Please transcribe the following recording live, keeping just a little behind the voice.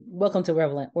Welcome to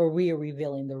Relevant, where we are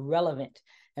revealing the relevant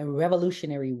and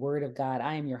revolutionary word of God.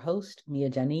 I am your host, Mia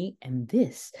Jani, and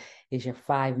this is your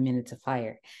 5 minutes of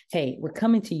fire. Hey, we're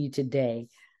coming to you today,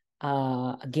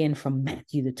 again from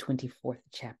Matthew, the 24th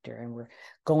chapter, and we're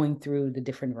going through the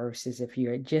different verses. If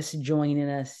you're just joining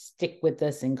us, stick with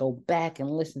us and go back and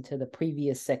listen to the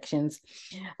previous sections.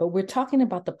 But we're talking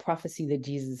about the prophecy that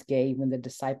Jesus gave when the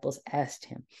disciples asked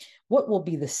him, what will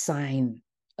be the sign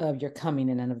of your coming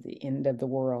and of the end of the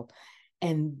world?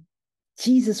 And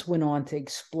Jesus went on to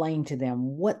explain to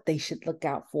them what they should look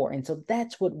out for. And so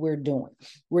that's what we're doing.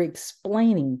 We're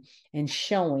explaining and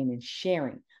showing and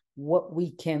sharing what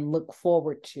we can look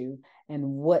forward to and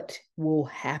what will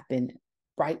happen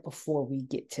right before we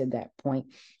get to that point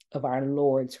of our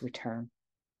Lord's return.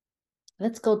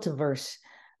 Let's go to verse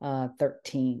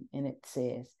 13, and it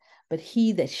says, "But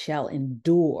he that shall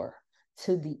endure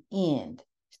to the end,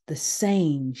 the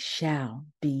same shall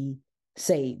be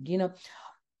saved."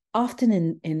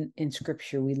 Often in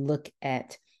scripture, we look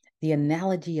at the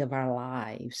analogy of our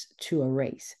lives to a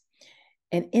race.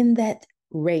 And in that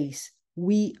race,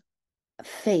 we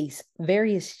face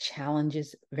various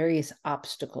challenges, various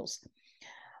obstacles.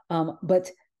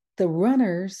 But the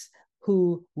runners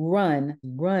who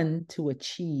run to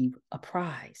achieve a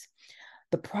prize.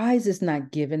 The prize is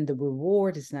not given, the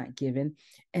reward is not given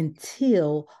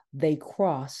until they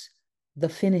cross the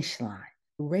finish line.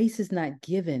 The race is not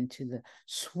given to the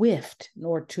swift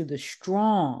nor to the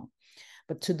strong,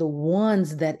 but to the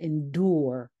ones that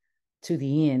endure to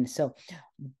the end. So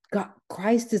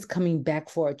Christ is coming back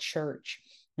for a church,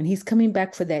 and he's coming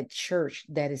back for that church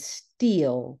that is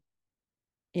still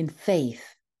in faith.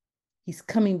 He's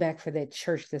coming back for that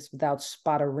church that's without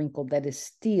spot or wrinkle, that is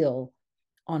still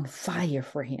on fire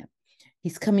for him.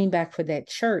 He's coming back for that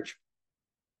church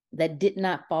that did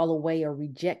not fall away or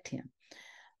reject him,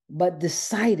 but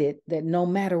decided that no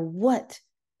matter what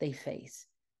they face,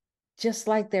 just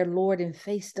like their Lord and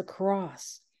faced the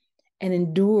cross and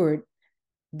endured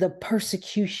the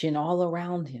persecution all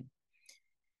around him,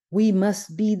 we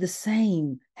must be the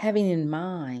same, having in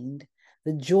mind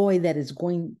the joy that is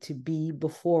going to be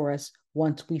before us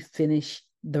once we finish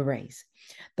the race,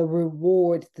 the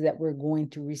reward that we're going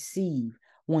to receive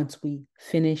once we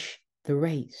finish the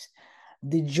race,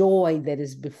 the joy that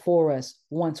is before us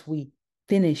once we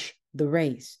finish the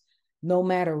race. No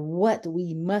matter what,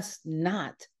 we must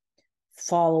not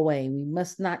fall away. We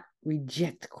must not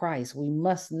reject Christ. We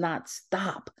must not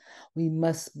stop. We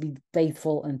must be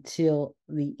faithful until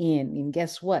the end. And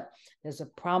guess what? There's a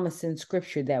promise in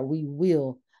scripture that we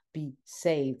will be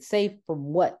saved. Saved from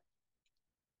what?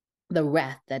 The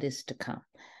wrath that is to come.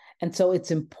 And so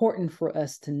it's important for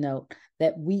us to note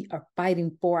that we are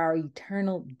fighting for our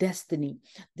eternal destiny.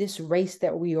 This race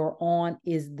that we are on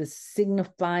is the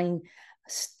signifying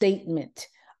statement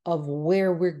of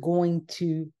where we're going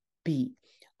to be.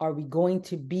 Are we going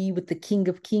to be with the King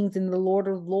of Kings and the Lord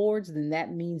of Lords? Then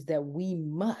that means that we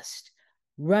must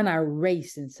run our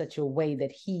race in such a way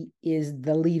that he is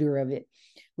the leader of it.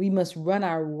 We must run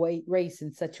our race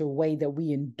in such a way that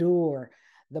we endure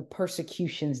the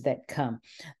persecutions that come.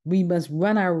 We must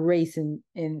run our race in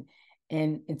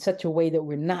such a way that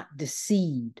we're not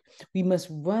deceived. We must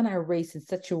run our race in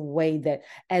such a way that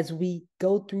as we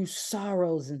go through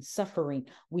sorrows and suffering,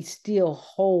 we still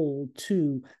hold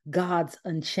to God's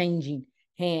unchanging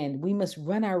hand. We must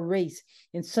run our race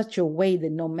in such a way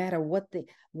that no matter what the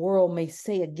world may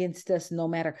say against us, no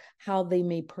matter how they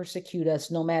may persecute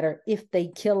us, no matter if they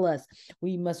kill us,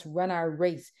 we must run our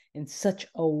race in such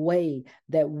a way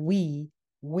that we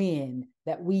win,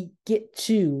 that we get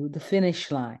to the finish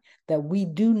line, that we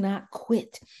do not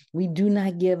quit, we do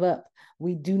not give up,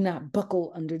 we do not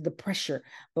buckle under the pressure,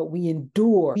 but we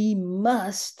endure. We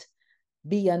must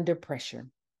be under pressure.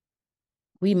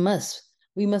 We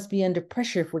must be under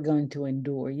pressure if we're going to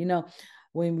endure.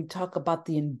 When we talk about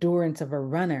the endurance of a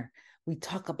runner, we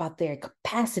talk about their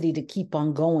capacity to keep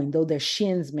on going, though their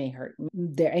shins may hurt,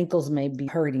 their ankles may be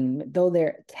hurting, though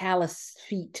their callous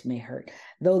feet may hurt,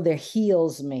 though their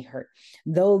heels may hurt,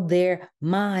 though their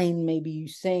mind may be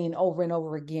saying over and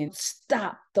over again,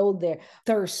 stop, though their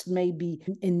thirst may be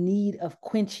in need of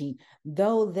quenching,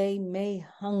 though they may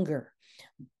hunger,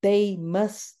 they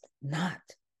must not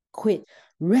quit.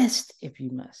 Rest if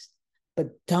you must, but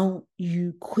don't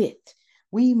you quit.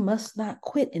 We must not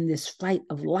quit in this fight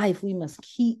of life. We must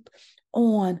keep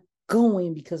on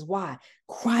going, because why?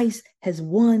 Christ has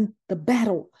won the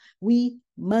battle. We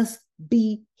must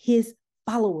be his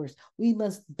followers. We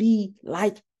must be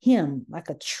like him, like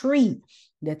a tree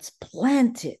that's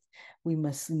planted. We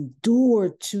must endure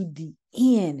to the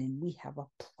end, and we have a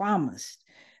promise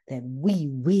that we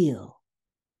will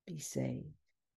be saved.